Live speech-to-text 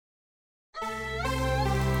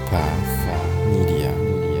Path Media.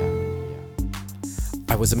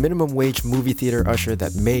 I was a minimum wage movie theater usher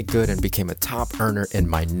that made good and became a top earner in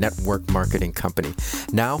my network marketing company.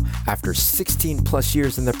 Now, after 16 plus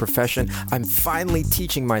years in the profession, I'm finally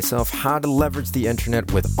teaching myself how to leverage the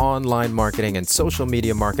internet with online marketing and social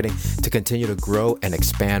media marketing to continue to grow and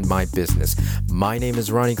expand my business. My name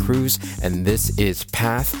is Ronnie Cruz, and this is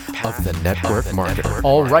Path of the Network Marketer.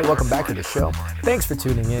 All right, welcome back to the show. Thanks for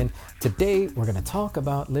tuning in. Today, we're going to talk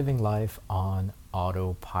about living life on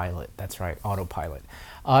autopilot. That's right, autopilot.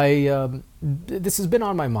 This has been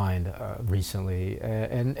on my mind recently,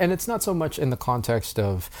 and it's not so much in the context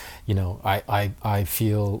of, I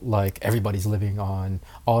feel like everybody's living on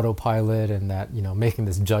autopilot and that, making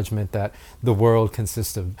this judgment that the world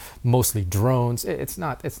consists of mostly drones. It's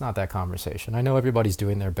not that conversation. I know everybody's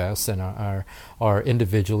doing their best and are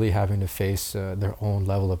individually having to face their own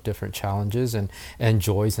level of different challenges and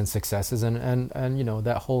joys and successes and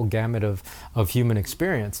that whole gamut of human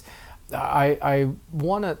experience. I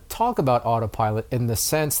want to talk about autopilot in the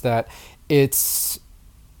sense that it's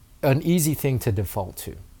an easy thing to default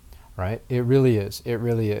to, right? It really is. It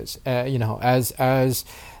really is. As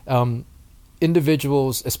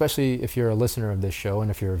individuals, especially if you're a listener of this show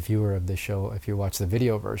and if you're a viewer of this show, if you watch the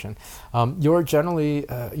video version, you're generally,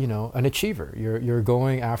 an achiever. You're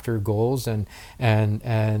going after goals and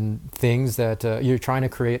things that you're trying to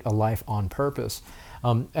create a life on purpose.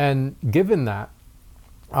 And given that,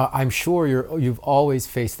 I'm sure you've always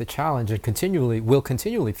faced the challenge and will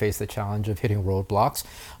continually face the challenge of hitting roadblocks,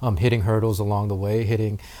 hitting hurdles along the way,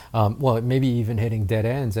 maybe even hitting dead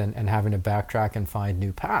ends and having to backtrack and find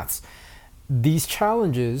new paths. These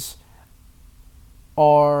challenges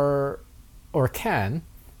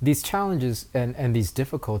these challenges and these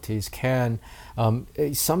difficulties can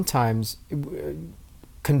sometimes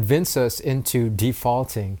convince us into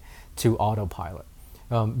defaulting to autopilot.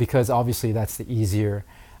 Because obviously that's the easier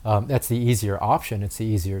option. It's the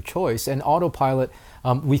easier choice. And autopilot,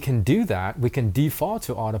 we can do that. We can default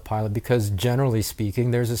to autopilot because generally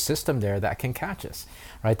speaking, there's a system there that can catch us,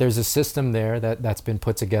 right? There's a system there that's been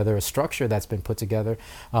put together, a structure that's been put together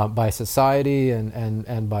by society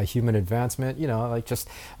and by human advancement. Just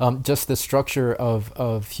the structure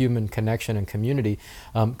of human connection and community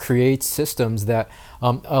creates systems that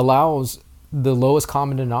allows the lowest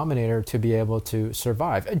common denominator to be able to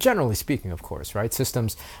survive. Generally speaking, of course, right?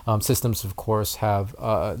 Systems, of course, have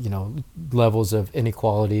levels of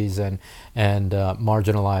inequalities and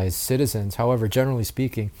marginalized citizens. However, generally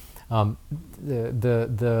speaking, the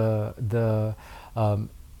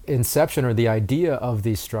inception or the idea of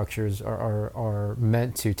these structures are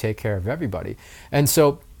meant to take care of everybody, and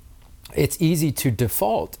so it's easy to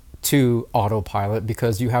default to autopilot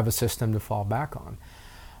because you have a system to fall back on.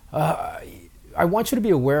 I want you to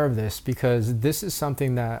be aware of this because this is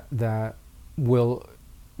something that will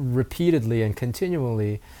repeatedly and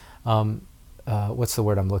continually, what's the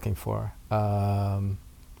word I'm looking for? I'm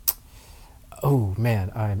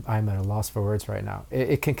at a loss for words right now.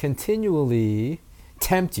 It can continually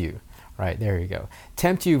tempt you, right? There you go.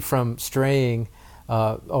 Tempt you from straying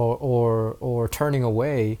or turning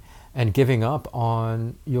away and giving up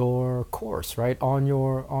on your course, right? On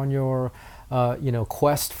your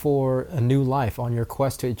quest for a new life, on your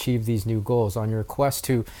quest to achieve these new goals, on your quest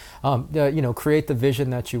to, create the vision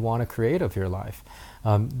that you want to create of your life.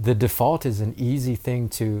 The default is an easy thing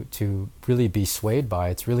to really be swayed by.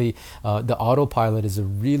 It's really, the autopilot is a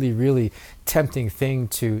really, really tempting thing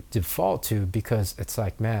to default to because it's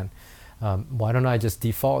like, man, why don't I just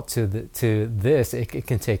default to this? It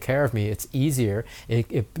can take care of me. It's easier.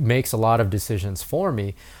 It makes a lot of decisions for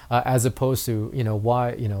me, as opposed to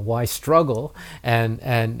why struggle and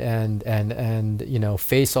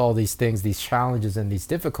face all these things, these challenges and these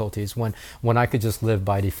difficulties when I could just live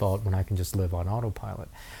by default, when I can just live on autopilot.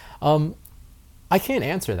 I can't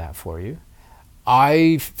answer that for you.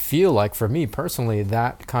 I feel like for me personally,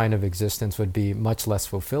 that kind of existence would be much less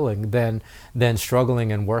fulfilling than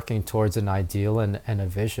struggling and working towards an ideal and a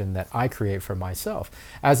vision that I create for myself,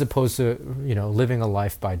 as opposed to living a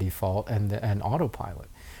life by default and autopilot.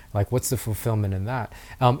 Like, what's the fulfillment in that?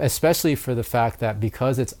 Especially for the fact that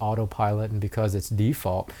because it's autopilot and because it's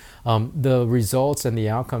default, the results and the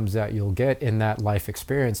outcomes that you'll get in that life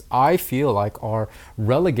experience, I feel like are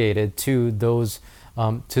relegated to those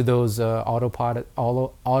autopilot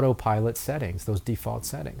settings, those default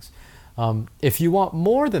settings. If you want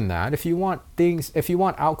more than that, if you want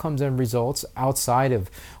outcomes and results outside of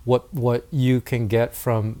what you can get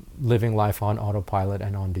from living life on autopilot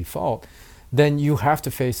and on default, then you have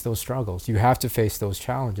to face those struggles. You have to face those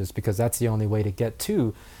challenges because that's the only way to get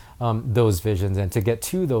to those visions and to get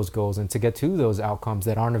to those goals and to get to those outcomes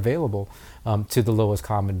that aren't available to the lowest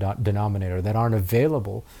common denominator, that aren't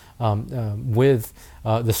available with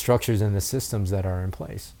the structures and the systems that are in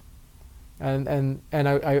place. And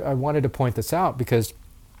I wanted to point this out because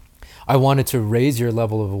I wanted to raise your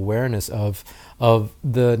level of awareness of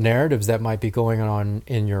the narratives that might be going on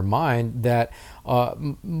in your mind that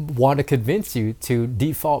want to convince you to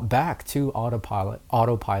default back to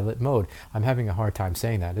autopilot mode. I'm having a hard time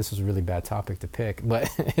saying that. This was a really bad topic to pick, but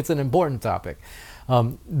it's an important topic.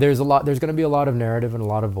 There's going to be a lot of narrative and a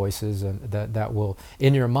lot of voices and that will,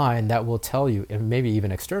 in your mind, that will tell you, and maybe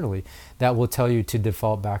even externally, that will tell you to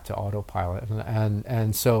default back to autopilot.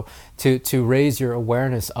 And so to raise your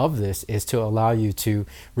awareness of this is to allow you to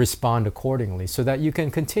respond accordingly so that you can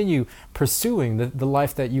continue pursuing the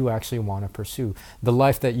life that you actually want to pursue, the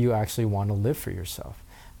life that you actually want to live for yourself.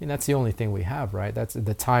 I mean, that's the only thing we have, right? That's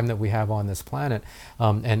the time that we have on this planet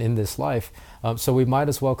and in this life. So we might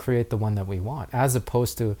as well create the one that we want, as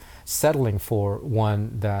opposed to settling for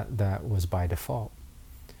one that was by default.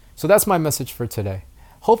 So that's my message for today.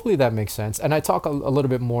 Hopefully that makes sense. And I talk a little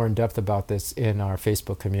bit more in depth about this in our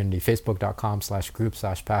Facebook community,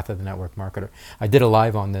 facebook.com/group/Path of the Network Marketer. I did a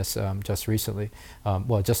live on this just recently,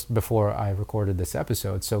 just before I recorded this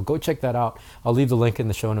episode. So go check that out. I'll leave the link in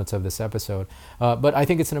the show notes of this episode. But I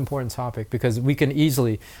think it's an important topic because we can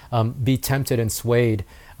easily be tempted and swayed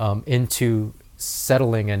into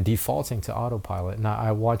settling and defaulting to autopilot. And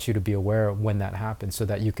I want you to be aware of when that happens so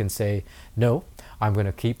that you can say, no, I'm going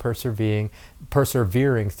to keep persevering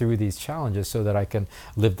through these challenges so that I can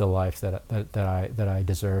live the life that I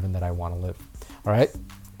deserve and that I want to live. All right.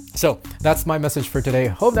 So that's my message for today.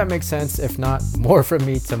 Hope that makes sense. If not, more from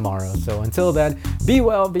me tomorrow. So until then, be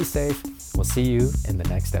well, be safe. We'll see you in the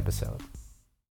next episode.